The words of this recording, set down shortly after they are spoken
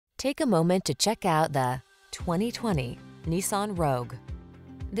Take a moment to check out the 2020 Nissan Rogue.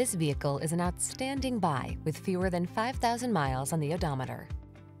 This vehicle is an outstanding buy with fewer than 5,000 miles on the odometer.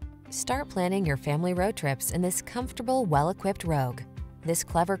 Start planning your family road trips in this comfortable, well-equipped Rogue. This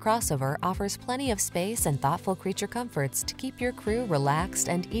clever crossover offers plenty of space and thoughtful creature comforts to keep your crew relaxed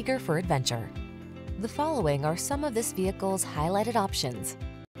and eager for adventure. The following are some of this vehicle's highlighted options: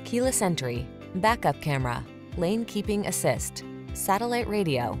 keyless entry, backup camera, lane keeping assist, satellite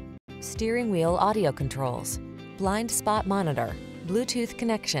radio, steering wheel audio controls, blind spot monitor, Bluetooth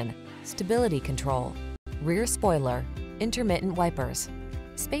connection, stability control, rear spoiler, intermittent wipers.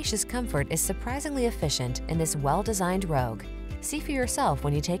 Spacious comfort is surprisingly efficient in this well-designed Rogue. See for yourself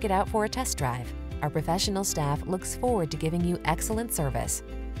when you take it out for a test drive. Our professional staff looks forward to giving you excellent service.